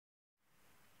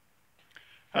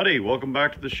Howdy, welcome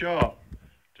back to the shop.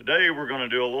 Today we're going to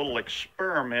do a little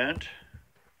experiment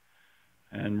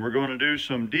and we're going to do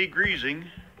some degreasing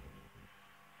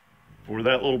for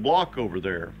that little block over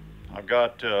there. I've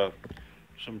got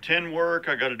some tin work.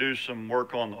 I got to do some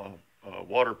work on the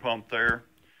water pump there.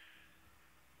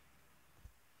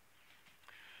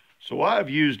 So I've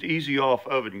used Easy Off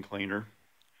oven cleaner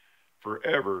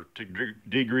forever to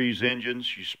degrease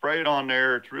engines. You spray it on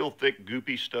there, it's real thick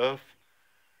goopy stuff.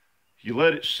 You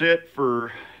let it sit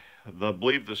for, I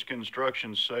believe the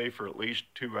instructions say, for at least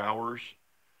 2 hours.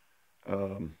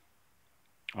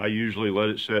 I usually let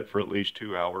it sit for at least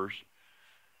 2 hours.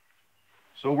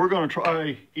 So we're going to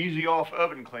try Easy Off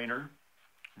oven cleaner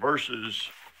versus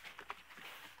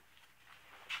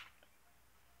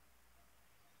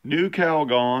new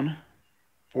Calgon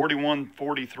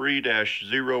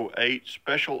 4143-08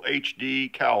 Special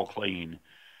HD CalClean.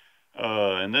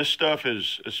 And this stuff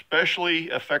is especially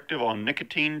effective on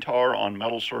nicotine tar on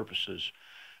metal surfaces.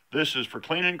 This is for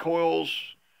cleaning coils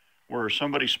where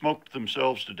somebody smoked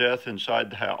themselves to death inside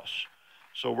the house.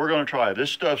 So we're going to try it.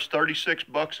 This stuff's 36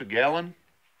 bucks a gallon.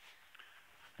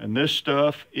 And this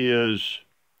stuff is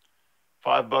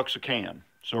 5 bucks a can.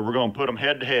 So we're going to put them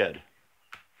head to head.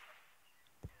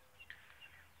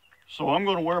 So I'm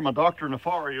going to wear my Dr.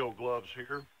 Nefario gloves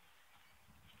here.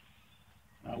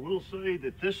 I will say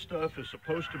that this stuff is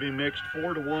supposed to be mixed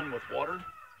 4-to-1 with water.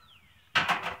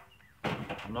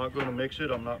 I'm not going to mix it.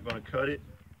 I'm not going to cut it.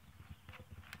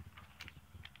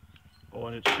 Oh,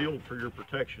 and it's sealed for your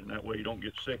protection. That way you don't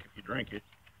get sick if you drink it.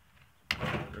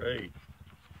 Great.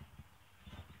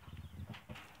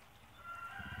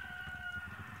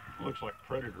 Looks like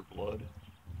predator blood.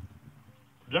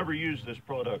 Never used this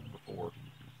product before.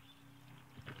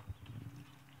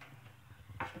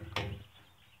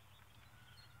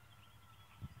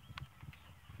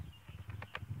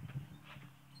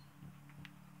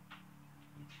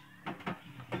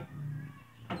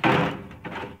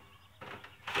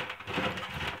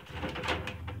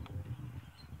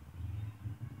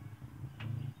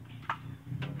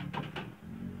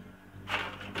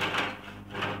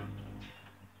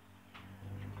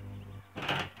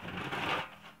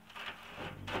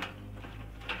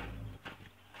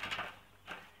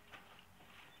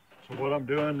 So what I'm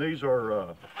doing, these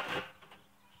are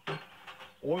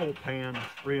oil pan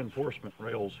reinforcement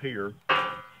rails here.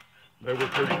 They were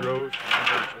pretty gross.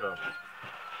 And there's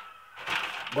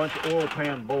a bunch of oil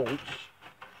pan bolts.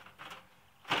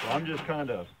 So I'm just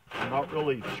I'm not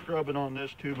really scrubbing on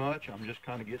this too much. I'm just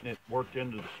kind of getting it worked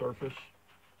into the surface.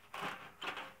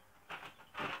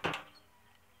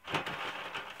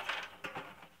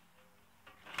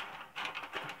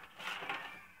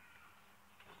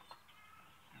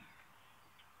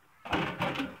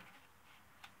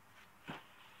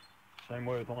 Same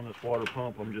way with on this water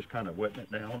pump, I'm just kind of wetting it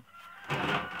down.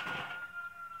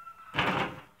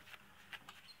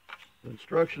 The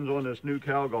instructions on this new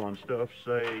Calgon stuff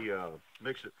say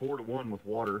mix it 4-to-1 with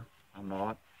water. I'm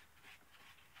not.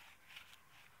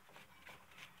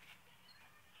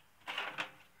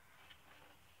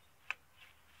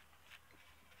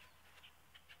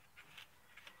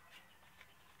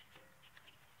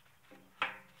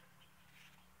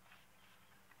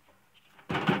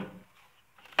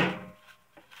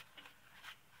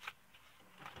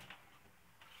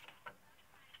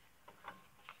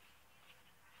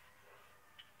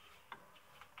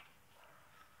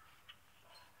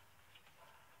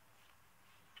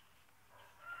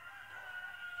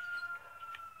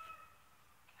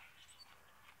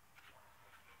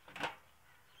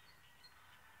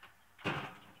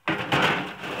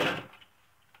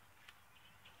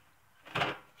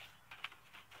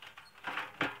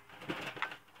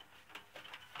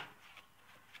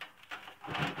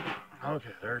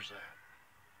 Okay, there's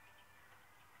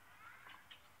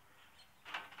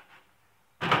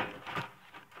that.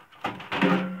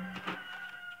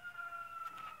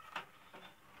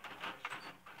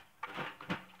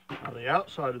 Now the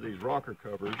outside of these rocker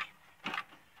covers,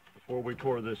 before we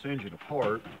tore this engine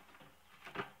apart,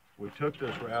 we took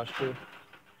this rascal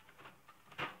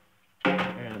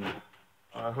and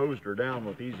I hosed her down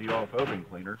with Easy Off oven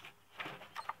cleaner.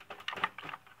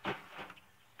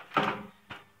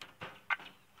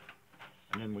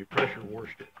 And then we pressure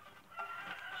washed it.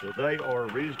 So they are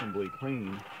reasonably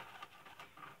clean.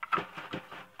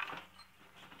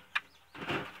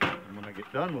 And when I get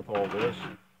done with all this,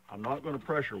 I'm not going to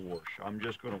pressure wash. I'm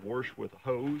just going to wash with a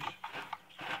hose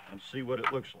and see what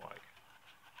it looks like.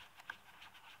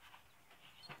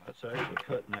 That's actually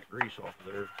cutting that grease off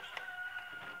of there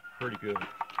pretty good.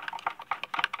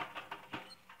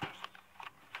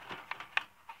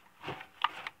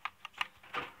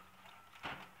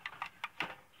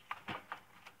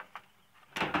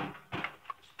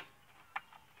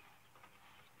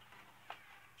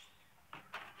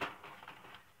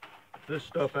 this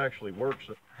stuff actually works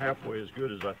halfway as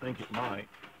good as I think it might,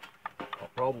 I'll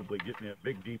probably get me a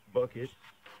big deep bucket,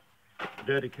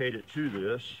 dedicate it to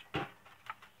this,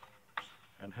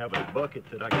 and have a bucket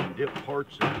that I can dip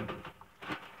parts in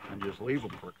and just leave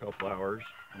them for a couple hours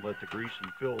and let the grease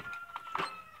and filth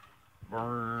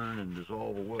burn and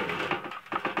dissolve away.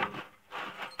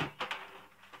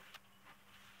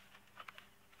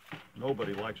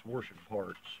 Nobody likes washing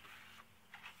parts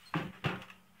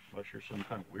unless you're some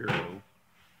kind of weirdo.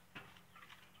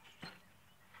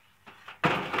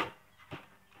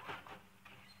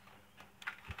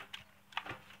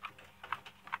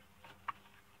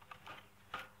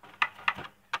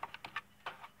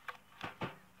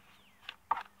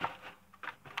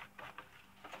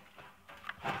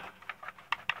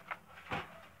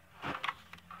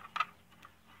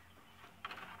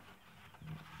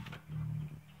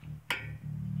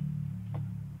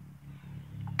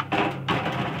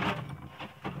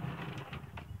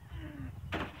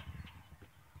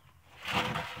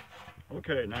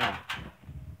 Okay, now,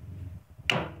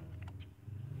 you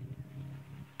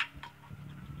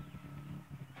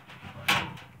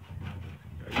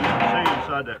can see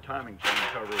inside that timing chain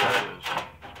cover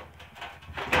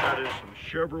that is some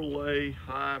Chevrolet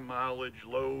high mileage,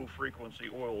 low frequency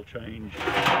oil change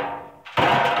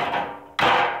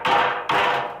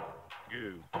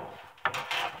goo.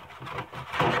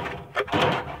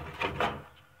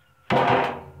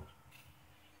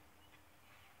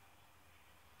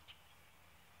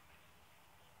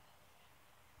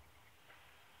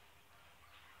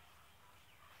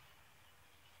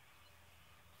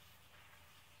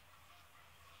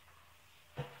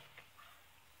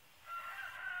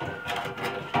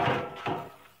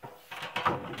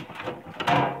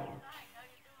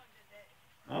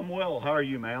 I'm well. How are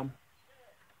you, ma'am?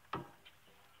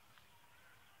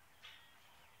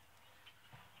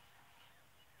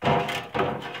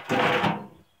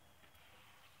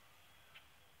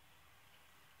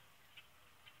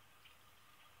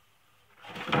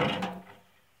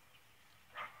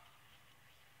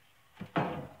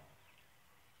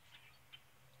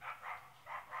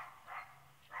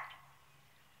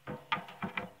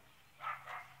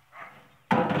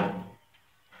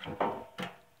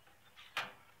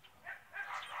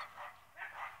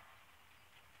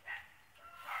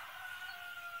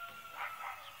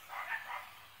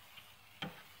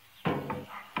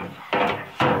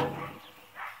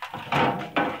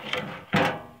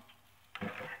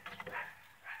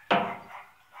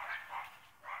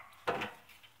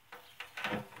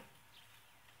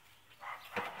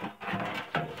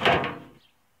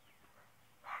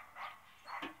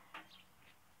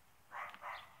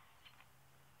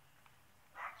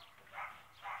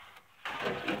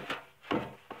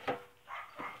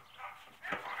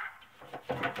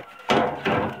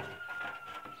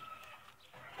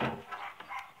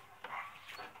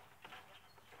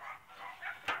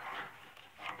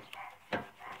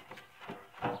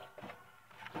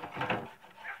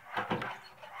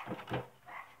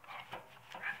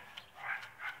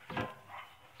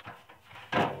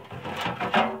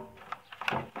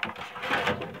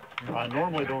 I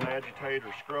normally don't agitate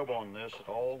or scrub on this at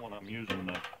all when I'm using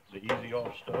the easy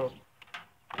off stuff.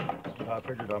 But I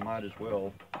figured I might as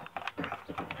well,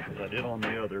 as I did on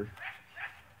the other.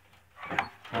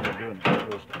 Kind of doing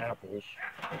those apples.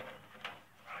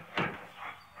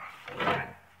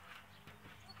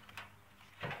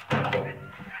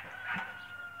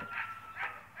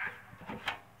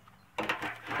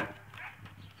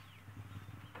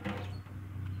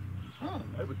 Huh,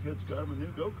 every kid's got him a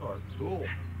new go-kart. Cool.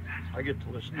 I get to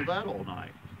listen to that all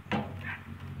night.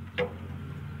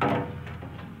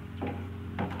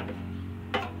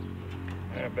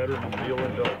 Yeah, better than a wheel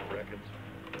and belt, I reckon.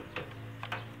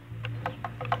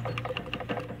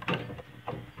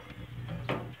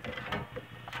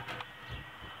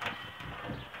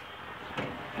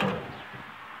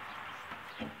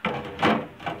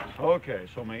 Okay,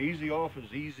 so my easy off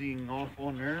is easing off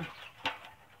on there.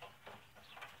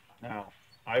 Now,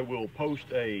 I will post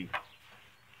a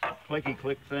clicky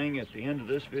click thing at the end of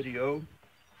this video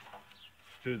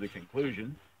to the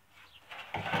conclusion,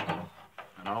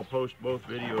 and I'll post both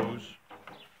videos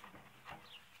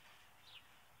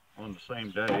on the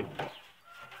same day,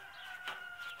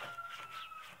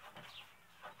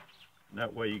 and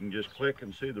that way you can just click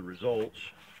and see the results.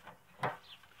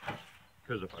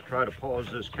 Because if I try to pause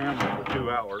this camera for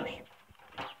 2 hours,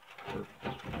 or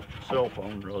cell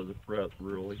phone really,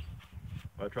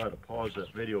 if I try to pause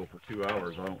that video for 2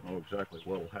 hours, I don't know exactly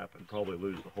what will happen. Probably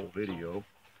lose the whole video.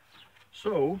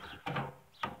 So,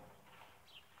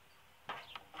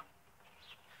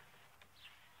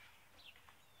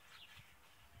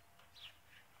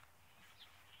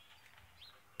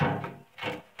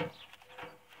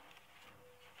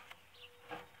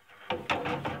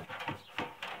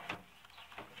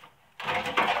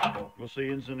 We'll see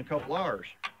you in a couple hours.